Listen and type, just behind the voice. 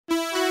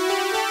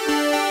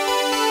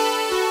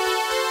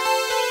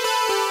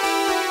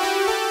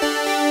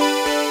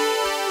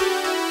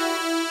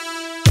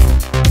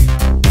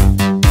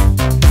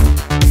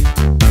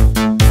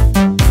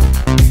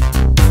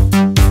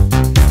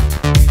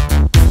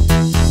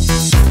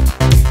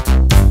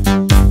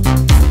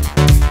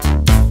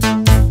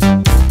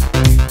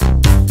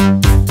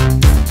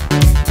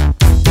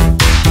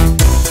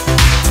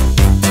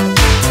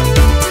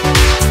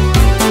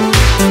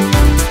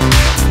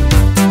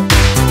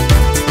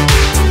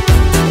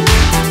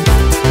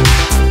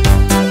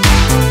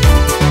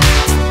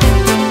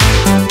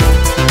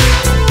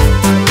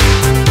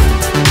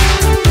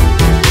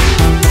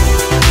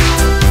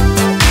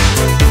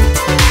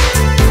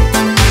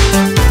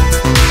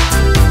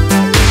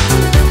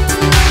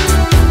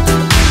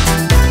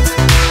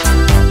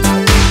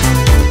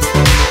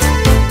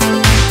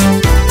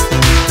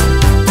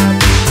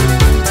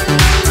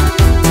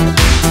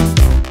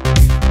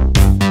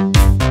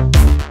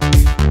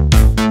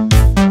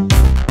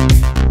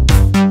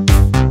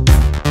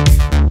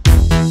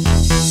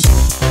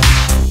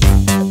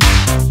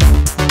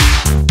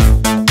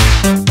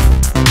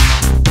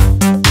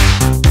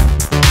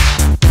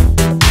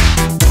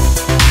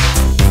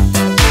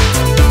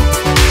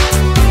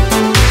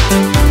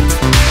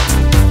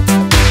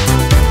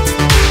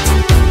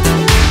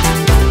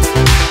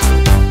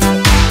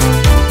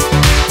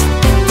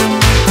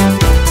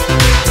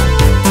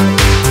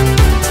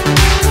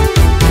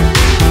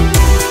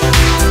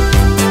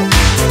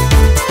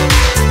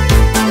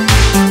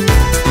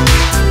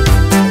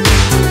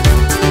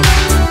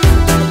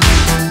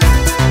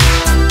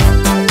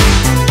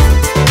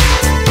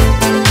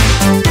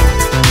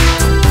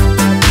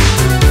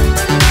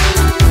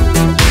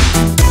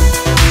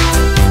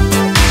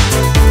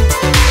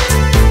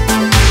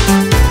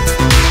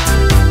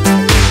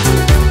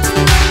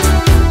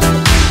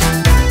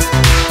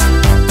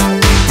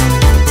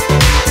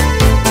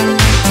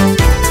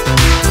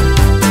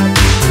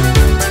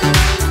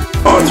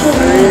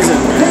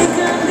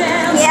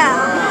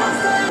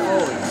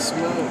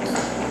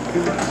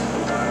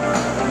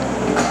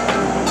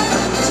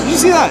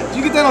see that? Did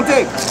you get that on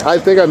tape? I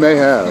think I may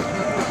have.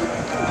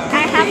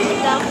 I have to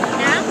go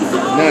now?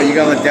 No, you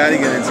gotta let Daddy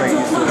get in so you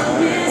can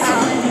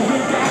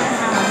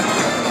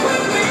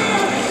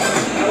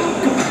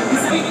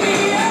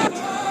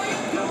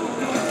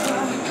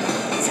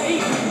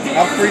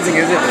How freezing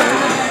is it, Dad?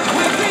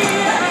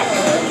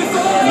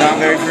 Not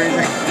very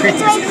freezing?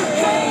 It's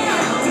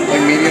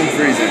Like medium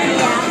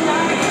freezing?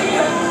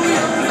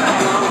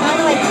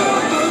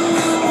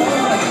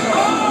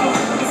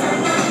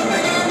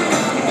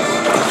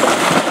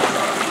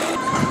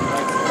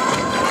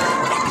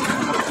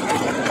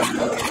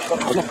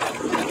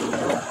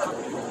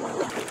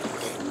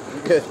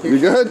 You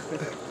good?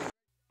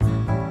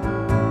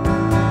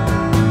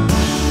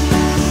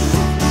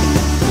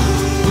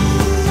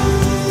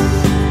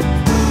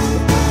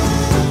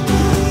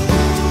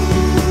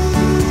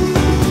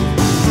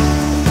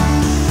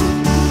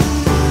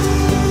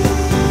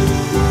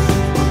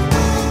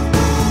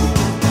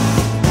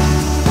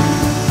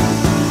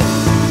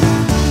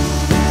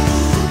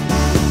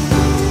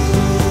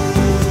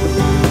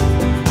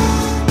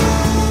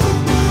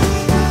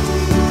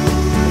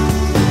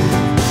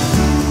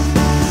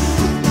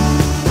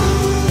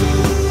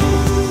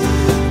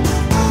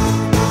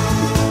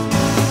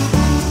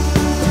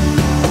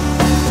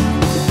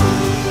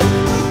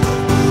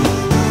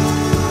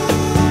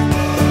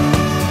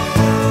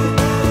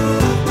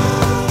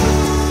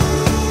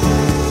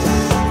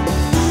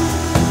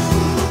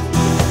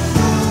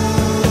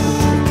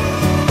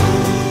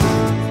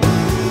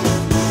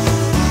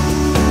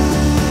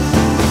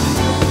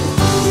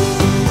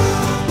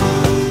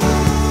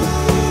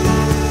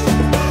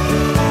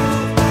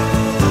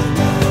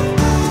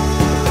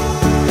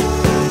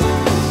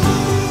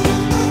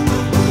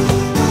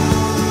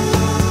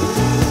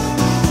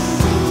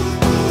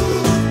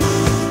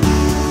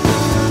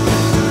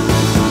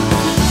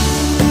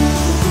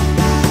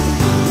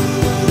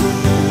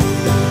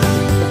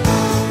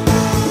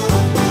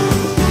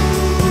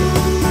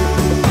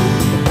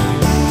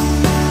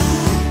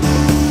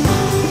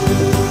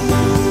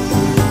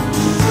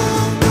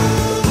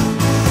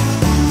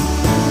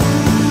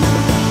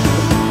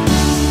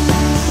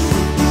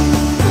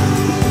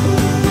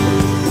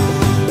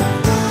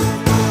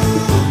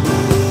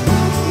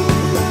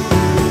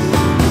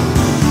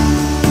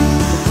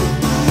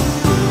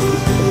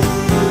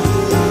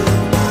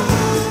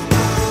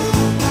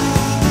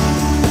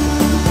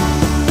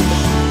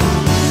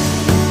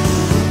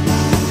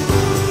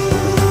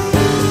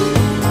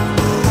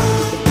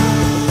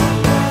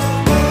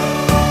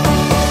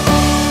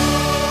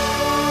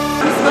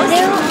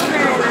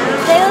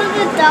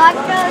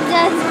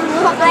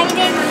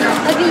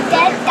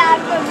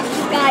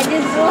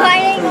 Just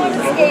sliding on a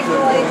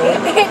skateboard.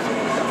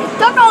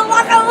 Don't go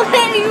walk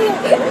away, you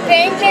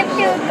friendship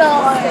to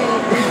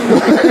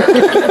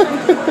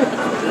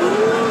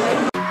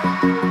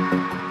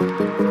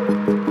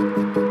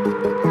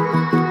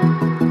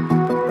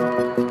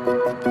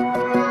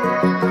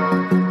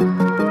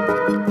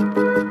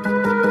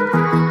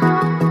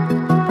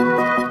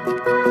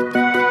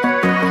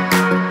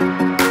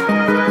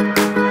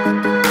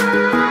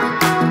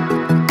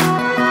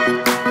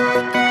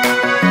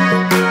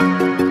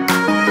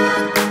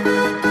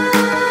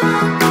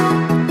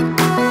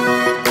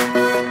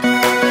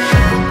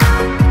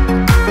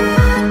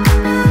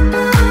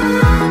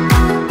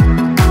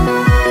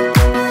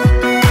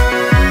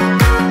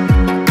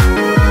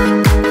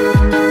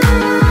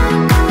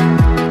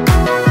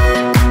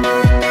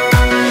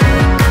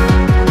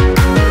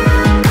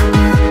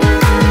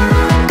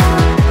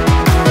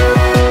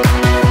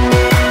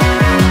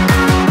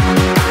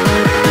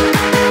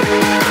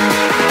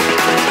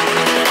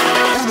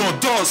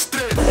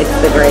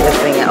It's the greatest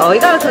thing. Oh, you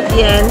got us at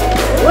the end.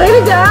 Way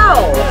to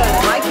go!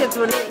 My kids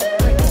would.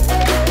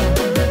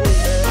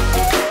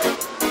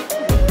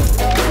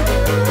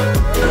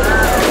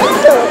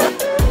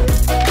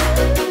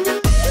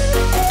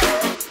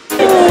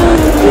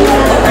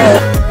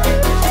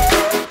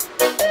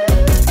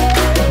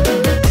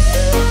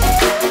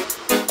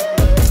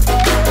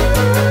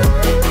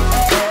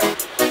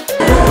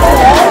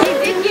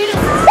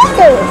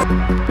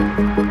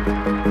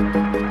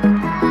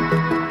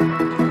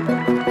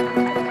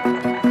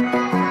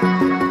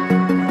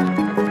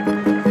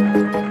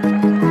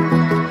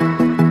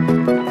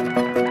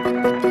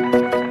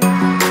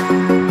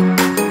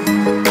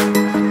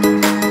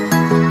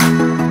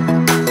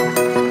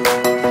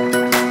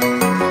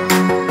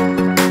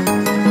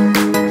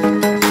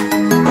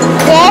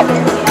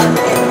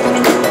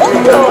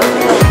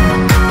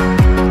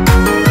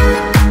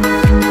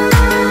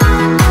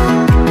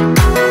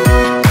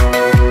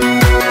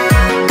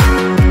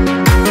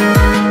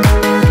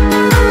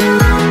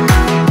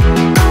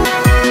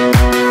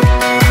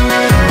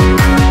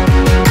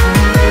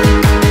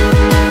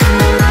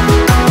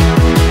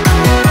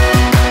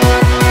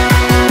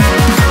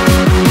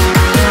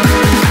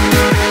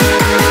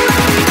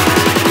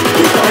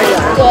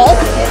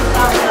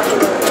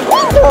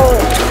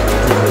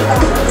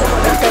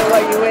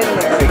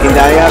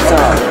 Daddy have some?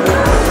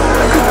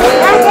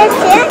 I just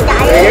can't,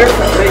 Daddy.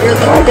 Right here?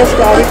 I just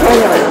got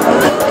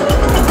it.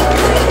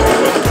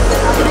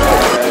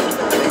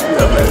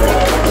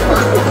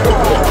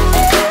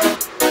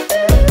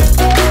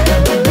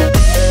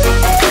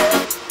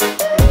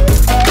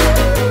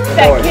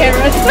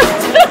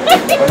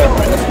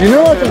 You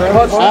know I can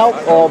cut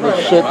out all the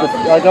shit.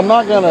 Like I'm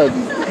not gonna.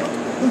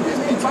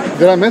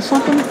 Did I miss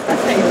something?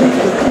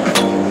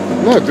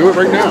 No, do it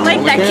right now.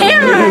 Like the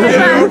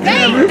camera!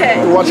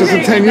 We'll watch this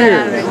in 10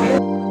 years.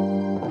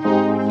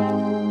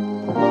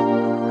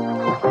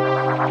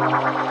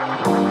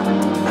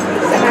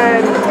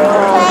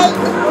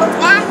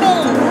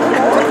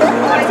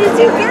 Why did you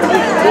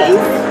get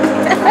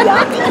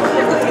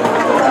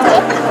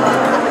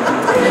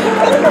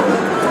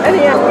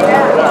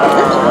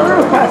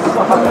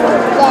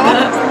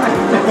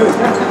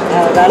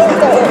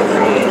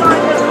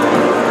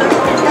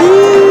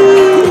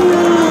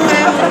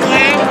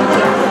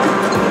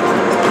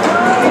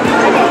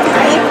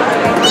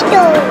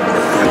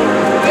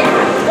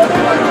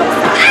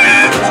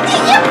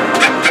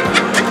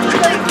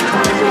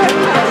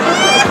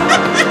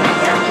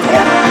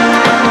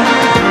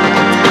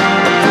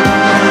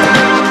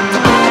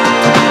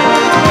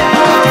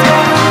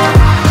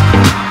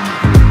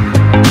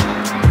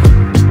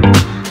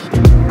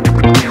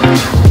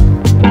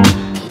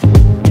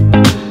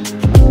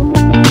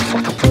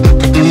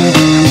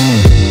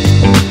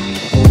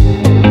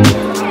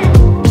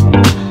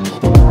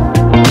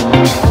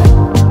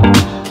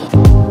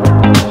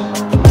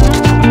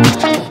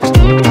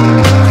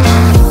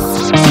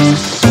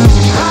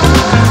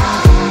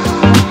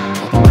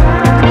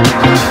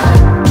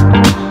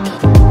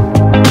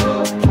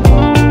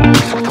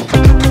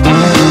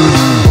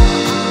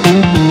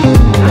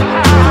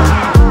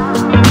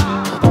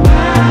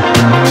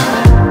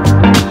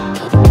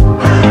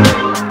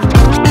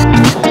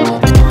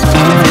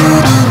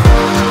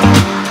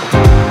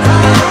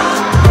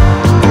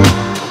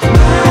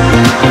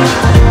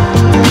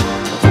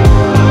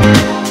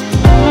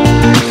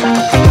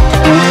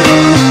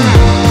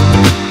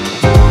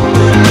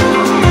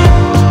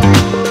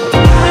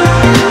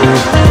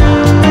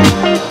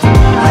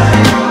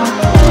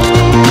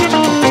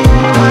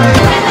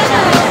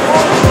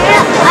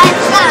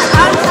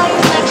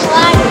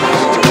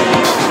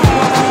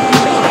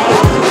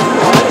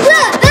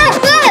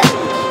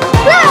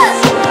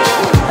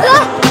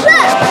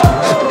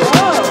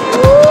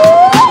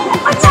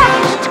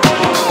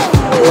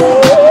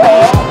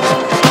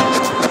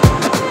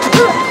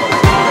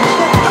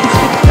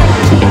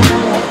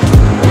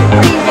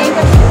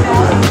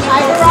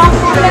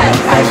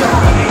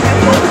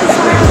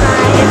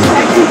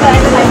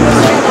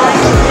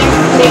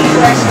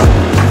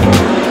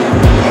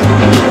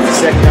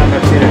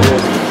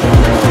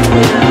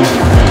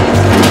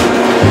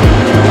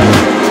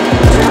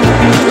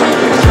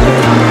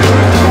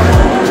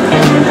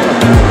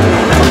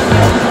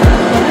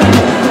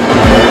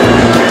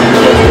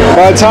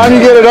By the time you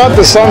get it up,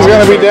 the sun's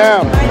going to be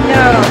down. I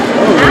know.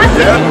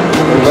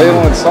 Yeah. Lay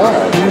it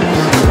inside.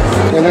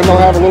 And then we'll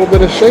have a little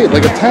bit of shade,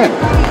 like a tent.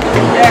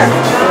 There.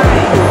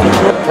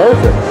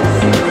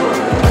 Perfect.